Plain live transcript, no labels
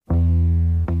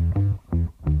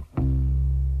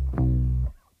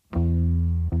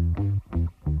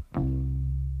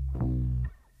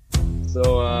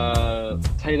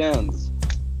tight ends.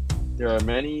 There are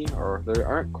many, or there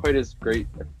aren't quite as great.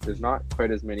 There's not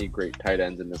quite as many great tight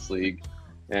ends in this league,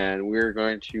 and we're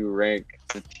going to rank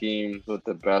the teams with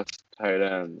the best tight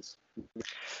ends.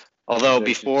 Although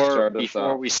before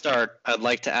we start, I'd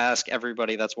like to ask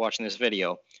everybody that's watching this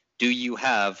video, do you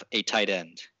have a tight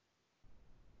end?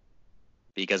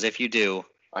 Because if you do,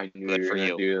 I knew good you for were you.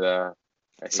 going to do that.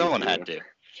 Someone had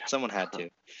to.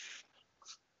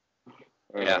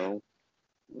 Yeah.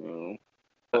 No.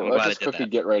 I'm Let's glad just I did quickly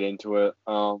that. get right into it.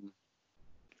 So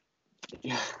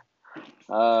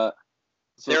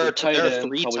There are tight end,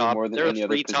 three probably top. more than There are any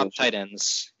other three top position. tight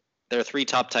ends. There are three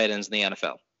top tight ends in the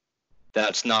NFL.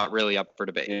 That's not really up for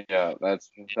debate. Yeah, that's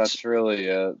really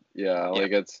it. Yeah,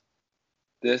 like it's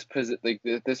this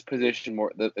position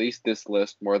more, at least this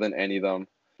list more than any of them,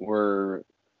 were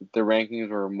the rankings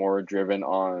were more driven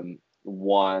on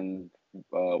one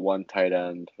tight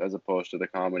end as opposed to the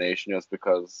combination, just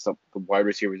because the wide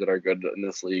receivers that are good in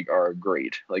this league are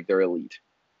great, like they're elite.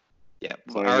 Yeah,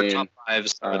 So, our top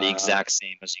fives are the exact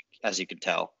same as you can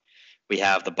tell. We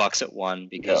have the Bucs at 1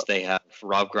 because they have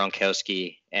Rob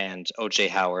Gronkowski and O.J.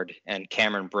 Howard and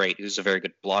Cameron Brate, who's a very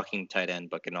good blocking tight end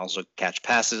but can also catch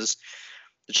passes.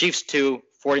 The Chiefs 2,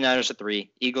 49ers at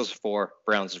 3, Eagles at 4,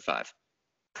 Browns at 5.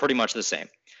 Pretty much the same.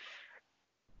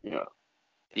 Yeah.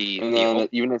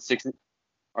 Even at 6,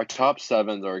 our top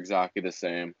 7s are exactly the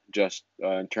same. Just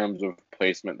in terms of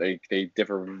placement, they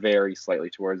differ very slightly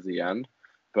towards the end.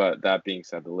 But that being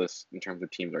said, the list in terms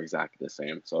of teams are exactly the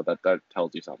same. So that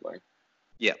tells you something.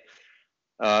 Yeah.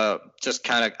 I just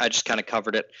kind of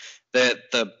covered it.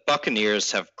 The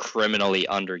Buccaneers have criminally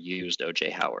underused O.J.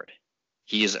 Howard.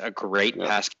 He is a great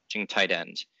pass-catching tight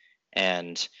end,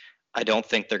 and I don't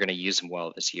think they're going to use him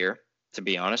well this year, to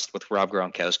be honest, with Rob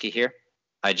Gronkowski here.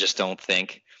 I just don't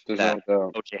think that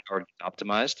O.J. Howard gets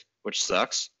optimized, which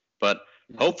sucks. But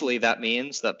hopefully that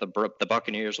means that the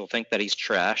Buccaneers will think that he's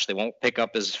trash. They won't pick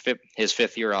up his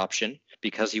fifth-year option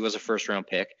because he was a first-round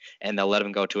pick, and they'll let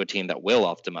him go to a team that will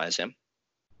optimize him.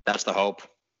 That's the hope.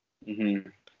 Mm-hmm.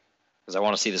 Because I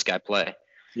want to see this guy play.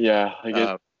 Yeah, I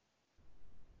get.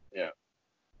 Yeah.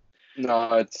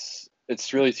 No,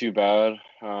 it's really too bad.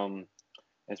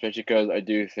 Especially because I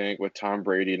do think with Tom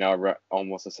Brady now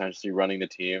almost essentially running the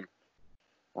team,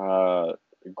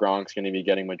 Gronk's going to be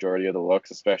getting majority of the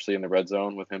looks, especially in the red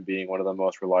zone, with him being one of the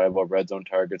most reliable red zone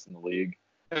targets in the league.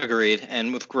 Agreed.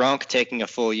 And with Gronk taking a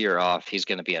full year off, he's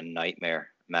going to be a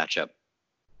nightmare matchup.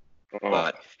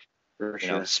 But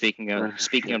speaking of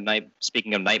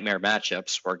nightmare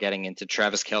matchups, we're getting into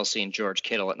Travis Kelce and George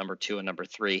Kittle at number 2 and number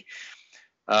 3.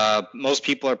 Most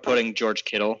people are putting George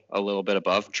Kittle a little bit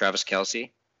above Travis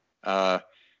Kelce.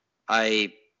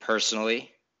 I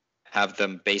personally have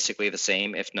them basically the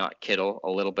same, if not Kittle a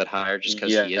little bit higher, just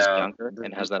because he is younger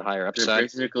and has that higher upside. They're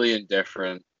basically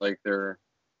indifferent. Like they're.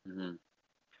 Mm-hmm.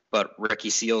 But Ricky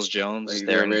Seals-Jones,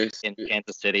 they're in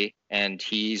Kansas City, and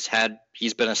he's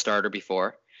been a starter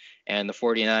before, and the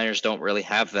 49ers don't really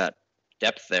have that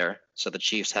depth there, so the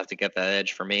Chiefs have to get that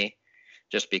edge for me,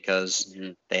 just because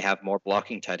they have more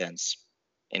blocking tight ends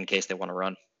in case they want to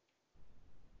run.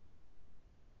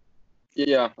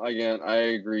 Yeah, again, I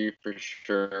agree for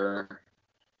sure,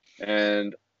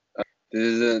 and this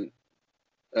isn't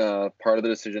part of the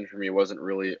decision for me wasn't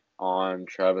really on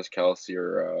Travis Kelce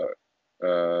or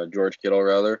George Kittle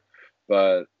rather,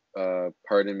 but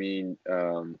part of me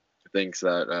thinks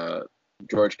that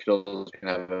George Kittle's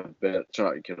gonna have a bit.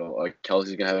 Not Kittle.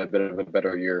 Kelce's gonna have a bit of a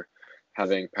better year,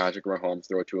 having Patrick Mahomes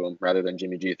throw to him rather than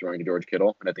Jimmy G throwing to George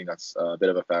Kittle, and I think that's a bit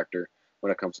of a factor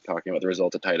when it comes to talking about the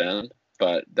results at tight end.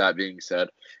 But that being said,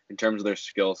 in terms of their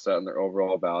skill set and their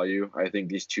overall value, I think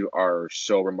these two are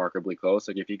so remarkably close.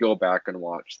 Like if you go back and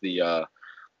watch the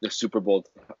Super Bowl,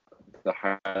 the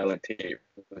highlight tape,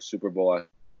 the Super Bowl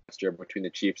last year between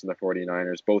the Chiefs and the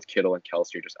 49ers, both Kittle and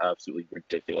Kelce are just absolutely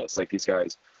ridiculous. Like these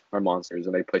guys are monsters,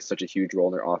 and they play such a huge role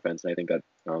in their offense. And I think that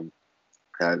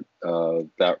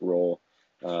that role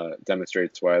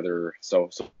demonstrates why they're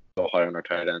so high on our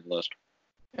tight end list.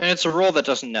 And it's a role that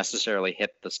doesn't necessarily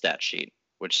hit the stat sheet,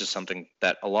 which is something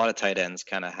that a lot of tight ends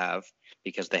kind of have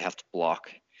because they have to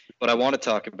block. What I want to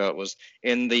talk about was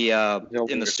in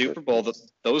the Super Bowl,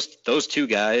 those two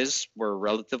guys were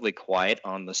relatively quiet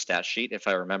on the stat sheet, if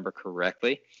I remember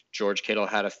correctly. George Kittle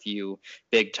had a few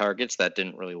big targets that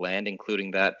didn't really land,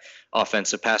 including that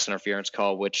offensive pass interference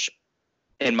call, which,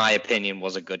 in my opinion,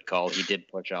 was a good call. He did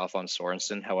push off on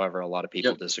Sorensen. However, a lot of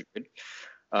people disagreed.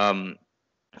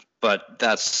 But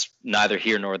that's neither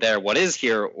here nor there. What is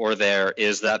here or there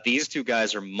is that these two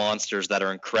guys are monsters that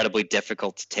are incredibly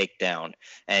difficult to take down.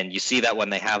 And you see that when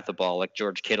they have the ball, like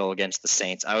George Kittle against the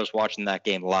Saints. I was watching that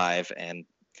game live, and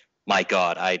My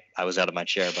God, I was out of my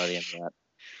chair by the end of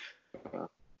that.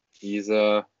 He's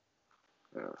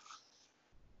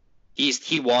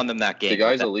He won them that game. the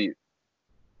guy's elite.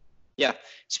 Yeah.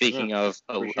 Speaking of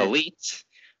for sure. elite,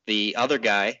 the other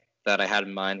guy that I had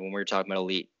in mind when we were talking about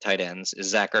elite tight ends is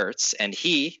Zach Ertz, and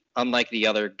he, unlike the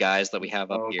other guys that we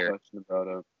have up here, question about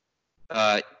him.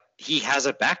 He has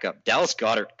a backup. Dallas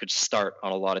Goedert could start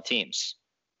on a lot of teams.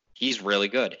 He's really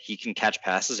good. He can catch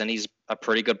passes, and he's a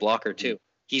pretty good blocker too.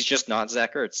 He's just not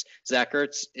Zach Ertz. Zach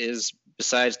Ertz is,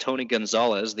 besides Tony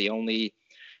Gonzalez, the only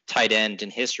tight end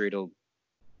in history to,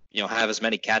 have as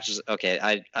many catches. Okay,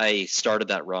 I started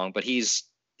that wrong, but he's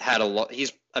had a lot.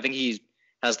 I think he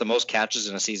has the most catches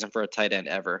in a season for a tight end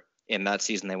ever. In that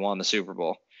season, they won the Super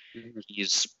Bowl. Mm-hmm.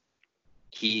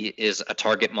 He is a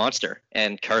target monster,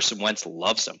 and Carson Wentz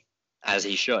loves him, as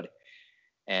he should.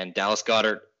 And Dallas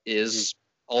Goedert is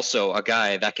also a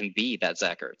guy that can be that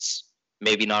Zach Ertz.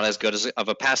 Maybe not as good of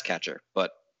a pass catcher,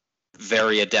 but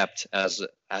very adept as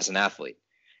an athlete.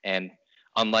 And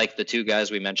unlike the two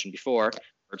guys we mentioned before,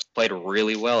 Ertz played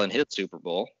really well in his Super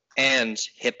Bowl and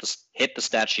hit the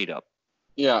stat sheet up.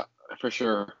 Yeah, for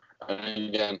sure.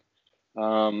 Again,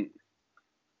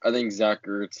 I think Zach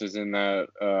Ertz is in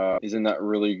that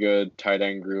really good tight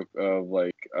end group of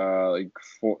like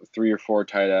 3 or 4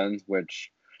 tight ends,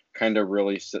 which kind of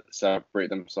really separate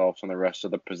themselves from the rest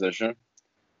of the position.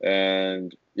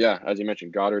 And yeah, as you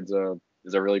mentioned, Goddard's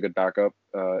is a really good backup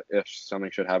if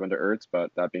something should happen to Ertz.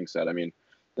 But that being said, I mean,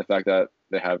 the fact that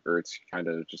they have Ertz kind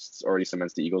of just already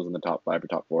cements the Eagles in the top 5 or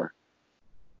top 4.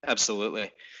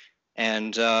 Absolutely.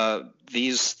 And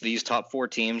these top 4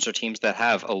 teams are teams that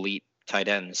have elite tight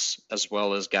ends as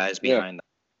well as guys behind them.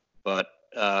 But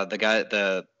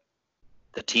the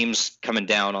teams coming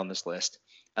down on this list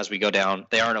as we go down,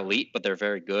 they aren't elite, but they're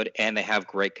very good, and they have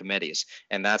great committees.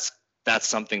 And that's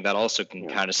something that also can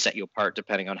kind of set you apart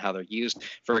depending on how they're used.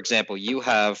 For example, you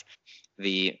have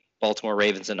the Baltimore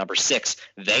Ravens at number 6.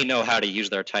 They know how to use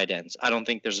their tight ends. I don't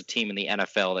think there's a team in the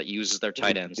NFL that uses their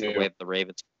tight ends the way the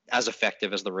Ravens, as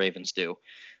effective as the Ravens do,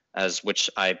 which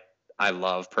I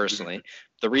love personally.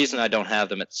 The reason I don't have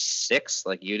them at 6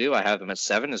 like you do, I have them at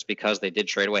 7, is because they did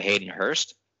trade away Hayden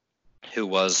Hurst, who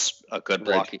was a good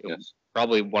blocking,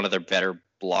 probably one of their better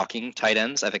blocking tight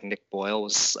ends. I think Nick Boyle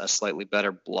was a slightly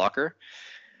better blocker.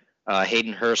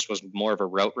 Hayden Hurst was more of a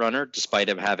route runner, despite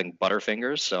him having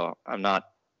butterfingers. So I'm not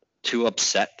too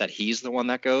upset that he's the one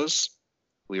that goes.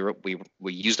 We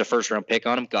used a first-round pick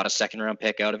on him, got a second-round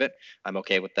pick out of it. I'm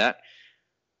okay with that.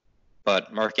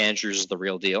 But Mark Andrews is the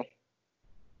real deal.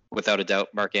 Without a doubt,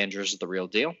 Mark Andrews is the real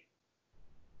deal.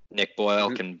 Nick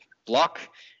Boyle can block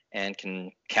and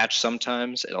can catch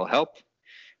sometimes. It'll help.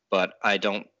 But I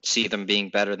don't see them being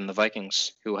better than the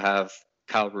Vikings, who have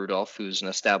Kyle Rudolph, who's an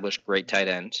established great tight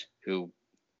end, who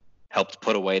helped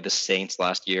put away the Saints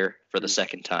last year for the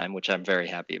second time, which I'm very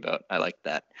happy about. I like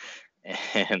that.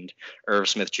 And Irv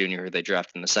Smith Jr., who they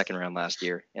drafted in the second round last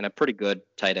year, in a pretty good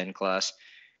tight end class.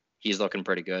 He's looking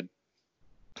pretty good.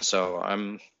 So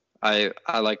I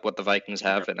like what the Vikings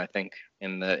have, and I think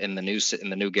in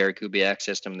the new Gary Kubiak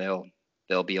system,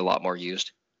 they'll be a lot more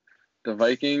used. The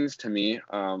Vikings, to me,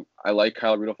 I like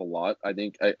Kyle Rudolph a lot. I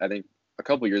think a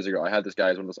couple years ago, I had this guy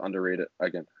as one of those underrated.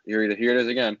 Again, here it is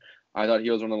again. I thought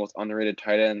he was one of the most underrated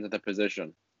tight ends at the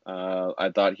position.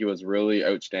 I thought he was really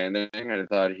outstanding. I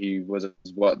thought he was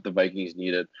what the Vikings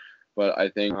needed. But I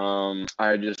think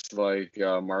I just like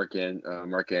Mark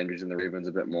Andrews and the Ravens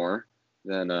a bit more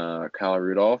than Kyle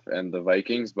Rudolph and the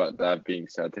Vikings. But that being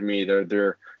said, to me,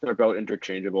 they're about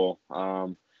interchangeable.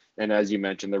 And as you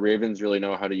mentioned, the Ravens really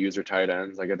know how to use their tight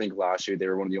ends. Like I think last year they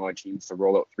were one of the only teams to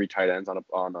roll out 3 tight ends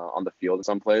on the field in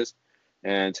some plays.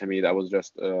 And to me, that was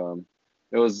just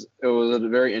it was a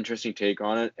very interesting take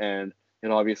on it, and it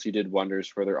obviously did wonders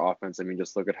for their offense. I mean,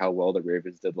 just look at how well the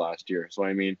Ravens did last year. So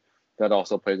I mean, that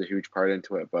also plays a huge part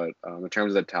into it. But in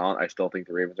terms of the talent, I still think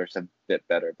the Ravens are a bit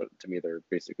better. But to me, they're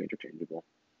basically interchangeable.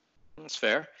 That's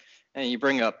fair. And you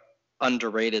bring up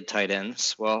underrated tight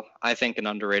ends. Well, I think an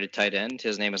underrated tight end,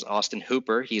 his name is Austin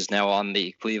Hooper. He's now on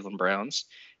the Cleveland Browns,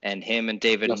 and him and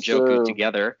David Njoku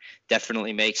together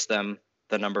definitely makes them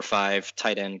the number 5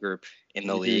 tight end group in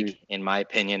the league, in my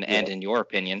opinion, and in your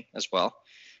opinion as well.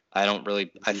 I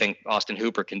think Austin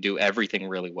Hooper can do everything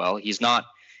really well. He's not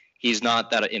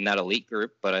that in that elite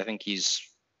group, but I think he's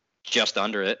just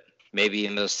under it, maybe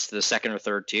in the second or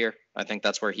third tier. I think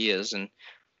that's where he is, and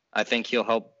I think he'll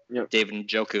help David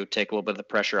Njoku take a little bit of the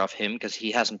pressure off him because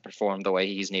he hasn't performed the way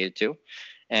he's needed to.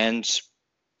 And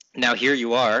now here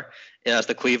you are as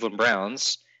the Cleveland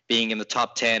Browns being in the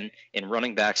top 10 in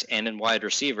running backs and in wide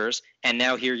receivers, and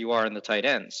now here you are in the tight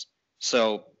ends.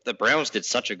 So the Browns did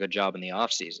such a good job in the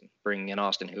offseason bringing in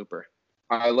Austin Hooper.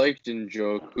 I liked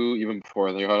Njoku even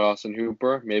before they got Austin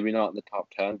Hooper. Maybe not in the top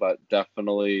 10, but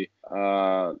definitely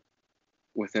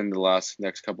within the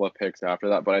next couple of picks after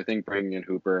that. But I think bringing in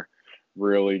Hooper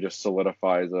really just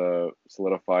solidifies the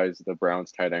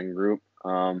Browns tight end group.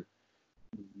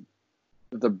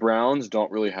 The Browns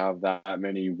don't really have that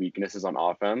many weaknesses on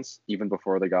offense, even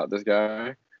before they got this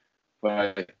guy. But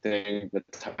I think the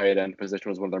tight end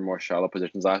position was one of their more shallow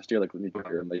positions last year. Like, they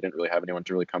didn't really have anyone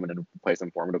to really come in and replace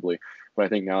them formidably. But I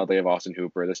think now they have Austin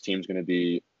Hooper. This team's going to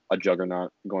be a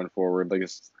juggernaut going forward.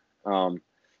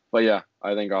 But yeah,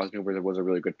 I think Austin Hooper was a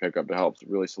really good pickup to help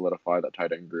really solidify that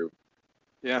tight end group.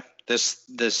 Yeah,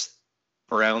 this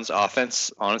Browns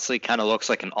offense honestly kind of looks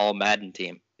like an all Madden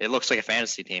team. It looks like a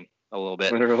fantasy team a little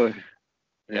bit. Literally.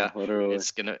 Yeah, literally.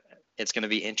 It's gonna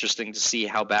be interesting to see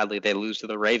how badly they lose to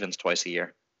the Ravens twice a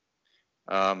year.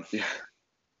 Yeah.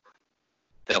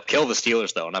 They'll kill the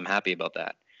Steelers though, and I'm happy about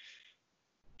that.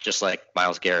 Just like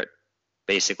Myles Garrett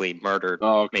basically murdered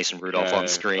Mason Rudolph on the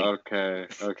screen. Okay,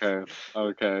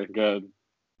 good.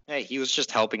 Hey, he was just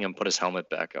helping him put his helmet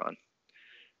back on.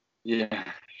 Yeah,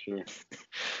 sure.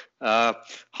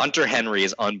 Hunter Henry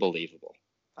is unbelievable.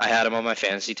 I had him on my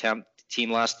fantasy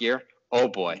team last year. Oh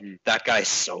boy, that guy's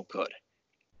so good.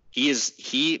 He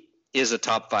is a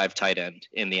top 5 tight end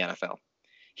in the NFL.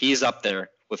 He's up there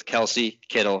with Kelsey,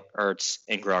 Kittle, Ertz,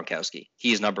 and Gronkowski.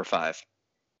 He's number 5.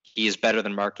 He is better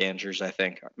than Mark Andrews, I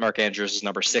think. Mark Andrews is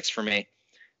number 6 for me.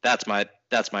 That's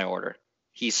my order.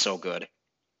 He's so good.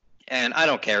 And I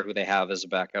don't care who they have as a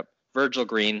backup. Virgil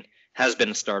Green has been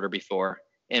a starter before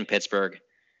in Pittsburgh.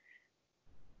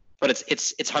 But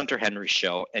it's Hunter Henry's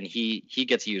show, and he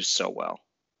gets used so well.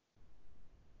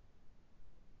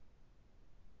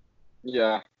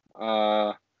 Yeah.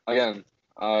 Again,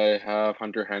 I have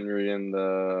Hunter Henry in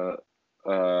the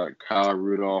Kyle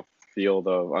Rudolph field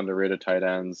of underrated tight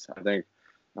ends. I think,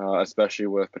 especially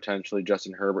with potentially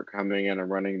Justin Herbert coming in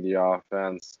and running the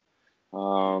offense,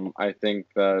 I think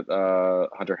that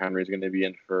Hunter Henry is going to be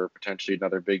in for potentially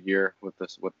another big year with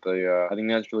this. I think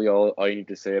that's really all you need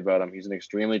to say about him. He's an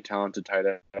extremely talented tight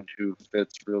end who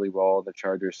fits really well in the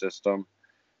Chargers system,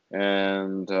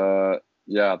 and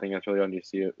yeah, I think that's really all you need to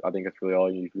see. I think that's really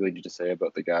all you really need to say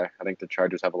about the guy. I think the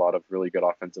Chargers have a lot of really good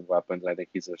offensive weapons, and I think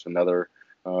he's just another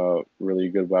really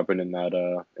good weapon in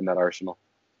that arsenal.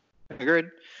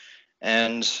 Agreed.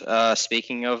 And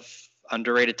speaking of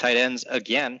underrated tight ends,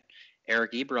 again,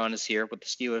 Eric Ebron is here with the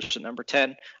Steelers at number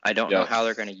 10. I don't know how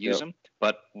they're going to use him,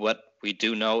 but what we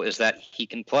do know is that he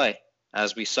can play,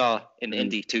 as we saw in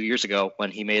Indy 2 years ago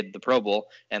when he made the Pro Bowl,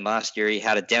 and last year he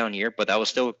had a down year, but that was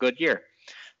still a good year.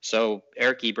 So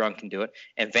Eric Ebron can do it,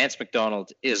 and Vance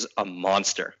McDonald is a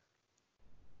monster.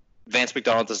 Vance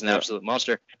McDonald is an absolute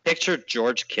monster. Picture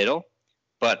George Kittle,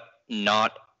 but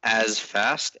not as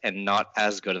fast and not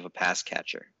as good of a pass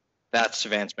catcher. That's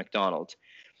Vance McDonald.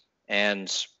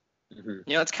 And,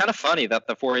 it's kind of funny that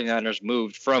the 49ers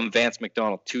moved from Vance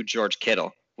McDonald to George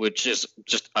Kittle, which is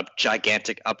just a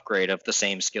gigantic upgrade of the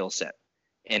same skill set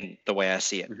in the way I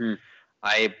see it.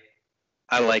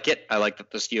 I like it. I like that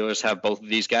the Steelers have both of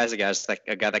these guys, a guy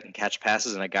that can catch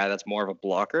passes and a guy that's more of a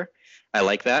blocker. I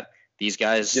like that. These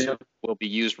guys will be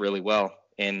used really well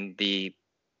in the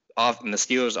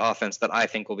Steelers offense that I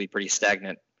think will be pretty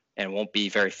stagnant and won't be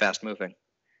very fast moving.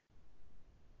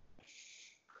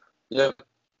 Yeah.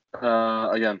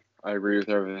 Again, I agree with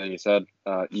everything you said.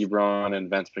 Ebron and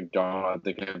Vance McDonald, I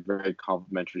think, have very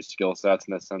complementary skill sets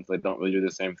in the sense they don't really do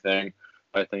the same thing.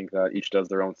 I think that each does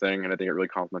their own thing, and I think it really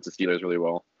complements the Steelers really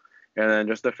well. And then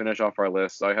just to finish off our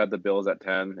list, I had the Bills at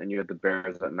 10, and you had the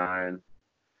Bears at 9.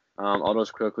 I'll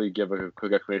just quickly give a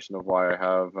quick explanation of why I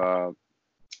have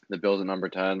the Bills at number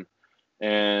 10.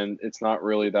 And it's not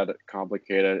really that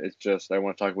complicated. It's just I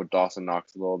want to talk about Dawson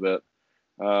Knox a little bit.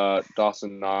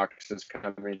 Dawson Knox is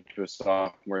coming to a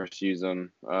sophomore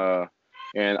season.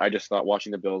 And I just thought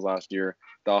watching the Bills last year,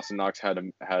 Dawson Knox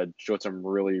had showed some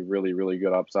really, really, really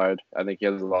good upside. I think he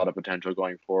has a lot of potential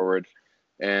going forward.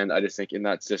 And I just think in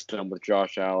that system with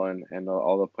Josh Allen and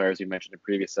all the players you mentioned in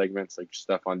previous segments, like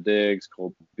Stephon Diggs,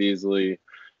 Cole Beasley,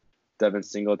 Devin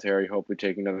Singletary, hopefully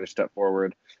taking another step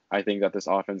forward. I think that this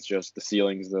offense the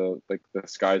ceiling's the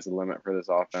sky's the limit for this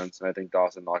offense. And I think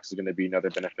Dawson Knox is going to be another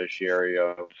beneficiary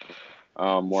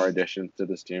of more additions to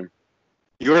this team.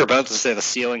 You were about to say the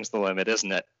ceiling's the limit,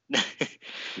 isn't it?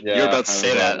 Yeah, you were about to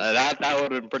say that. That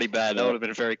would have been pretty bad. That would have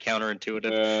been very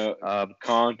counterintuitive.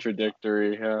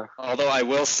 Contradictory, yeah. Although I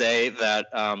will say that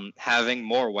having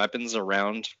more weapons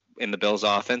around in the Bills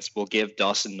offense will give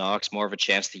Dawson Knox more of a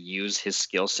chance to use his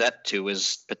skill set to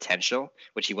his potential,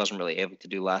 which he wasn't really able to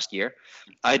do last year.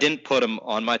 I didn't put him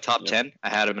on my top 10. I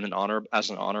had him in as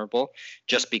an honorable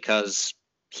just because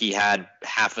he had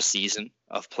half a season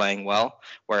of playing well,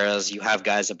 whereas you have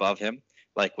guys above him,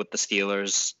 like with the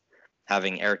Steelers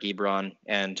having Eric Ebron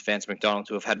and Vance McDonald,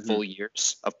 who have had full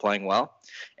years of playing well.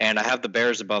 And I have the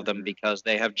Bears above them because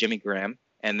they have Jimmy Graham,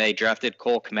 and they drafted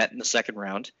Cole Kmet in the second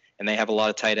round, and they have a lot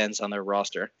of tight ends on their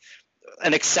roster.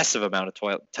 An excessive amount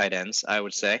of tight ends, I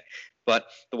would say. But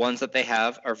the ones that they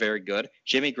have are very good.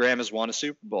 Jimmy Graham has won a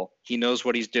Super Bowl. He knows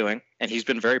what he's doing, and he's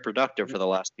been very productive for the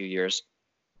last few years.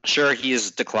 Sure, he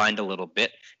has declined a little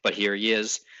bit, but here he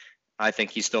is. I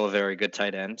think he's still a very good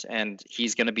tight end, and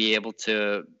he's going to be able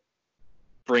to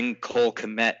bring Cole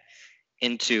Kmet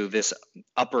into this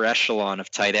upper echelon of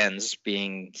tight ends,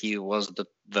 being he was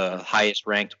the highest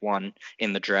ranked one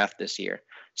in the draft this year.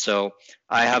 So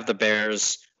I have the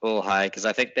Bears a little high because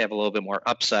I think they have a little bit more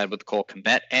upside with Cole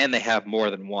Kmet, and they have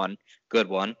more than one good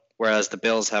one, whereas the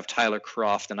Bills have Tyler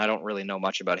Kroft, and I don't really know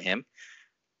much about him,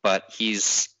 but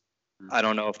I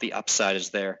don't know if the upside is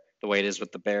there the way it is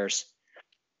with the Bears.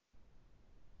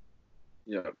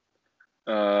 Yeah.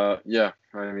 Yeah.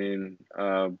 I mean,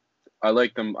 I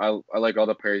like them. I like all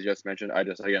the players you just mentioned.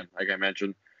 Again, like I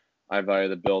mentioned, I value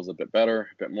the Bills a bit better,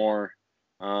 a bit more.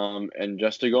 And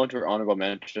just to go into our honorable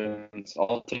mentions,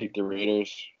 I'll take the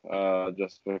Raiders. I'll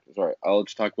just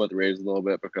talk about the Raiders a little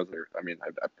bit because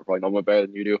I probably know them better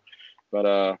than you do.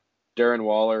 But Darren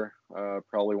Waller,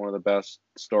 probably one of the best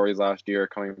stories last year,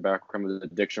 coming back from his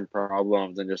addiction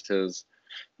problems and just his.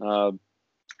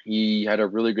 He had a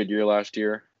really good year last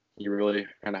year. He really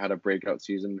kind of had a breakout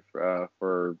season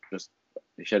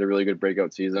he had a really good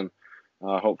breakout season.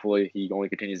 Hopefully he only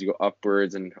continues to go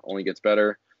upwards and only gets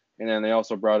better. And then they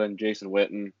also brought in Jason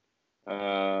Witten.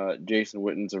 Jason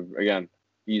Witten's, again,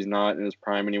 he's not in his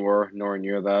prime anymore, nor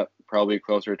near that, probably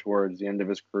closer towards the end of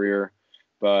his career.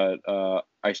 But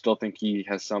I still think he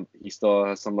still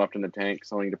has some left in the tank,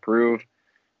 something to prove.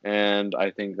 And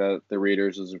I think that the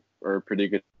Raiders are a pretty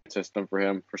good system for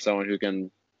him, for someone who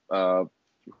can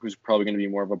who's probably going to be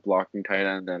more of a blocking tight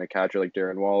end than a catcher like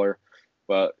Darren Waller,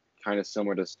 but kind of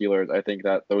similar to Steelers. I think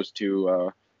that those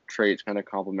two traits kind of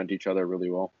complement each other really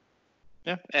well.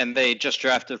 Yeah, and they just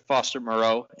drafted Foster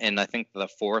Moreau in, I think, the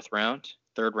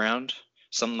third round,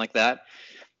 something like that.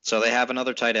 So they have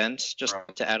another tight end just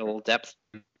to add a little depth,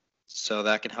 so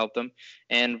that can help them.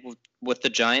 And with the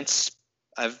Giants,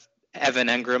 Evan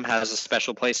Engram has a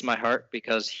special place in my heart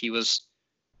because he was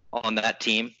on that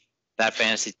team, that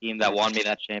fantasy team that won me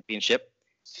that championship.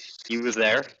 He was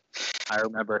there. I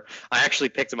remember. I actually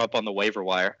picked him up on the waiver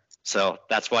wire, so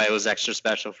that's why it was extra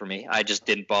special for me. I just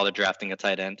didn't bother drafting a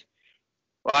tight end.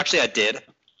 Well, actually, I did.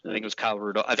 I think it was Kyle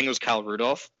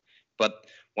Rudolph. But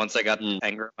once I got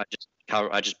Engram,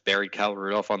 I just buried Kyle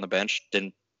Rudolph on the bench.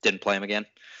 Didn't play him again.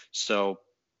 So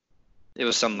it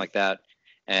was something like that.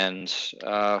 And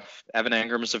Evan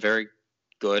Engram is a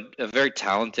very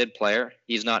talented player.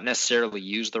 He's not necessarily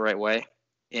used the right way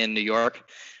in New York,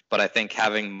 but I think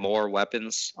having more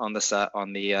weapons on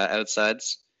the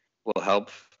outsides will help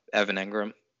Evan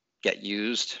Engram get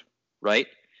used right.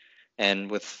 And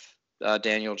with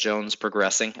Daniel Jones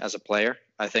progressing as a player,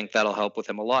 I think that'll help with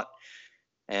him a lot.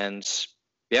 And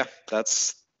yeah,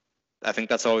 I think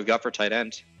that's all we've got for tight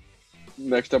end.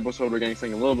 Next episode, we're getting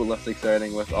something a little bit less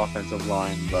exciting with offensive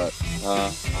line, but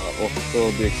we'll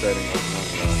still be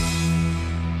exciting.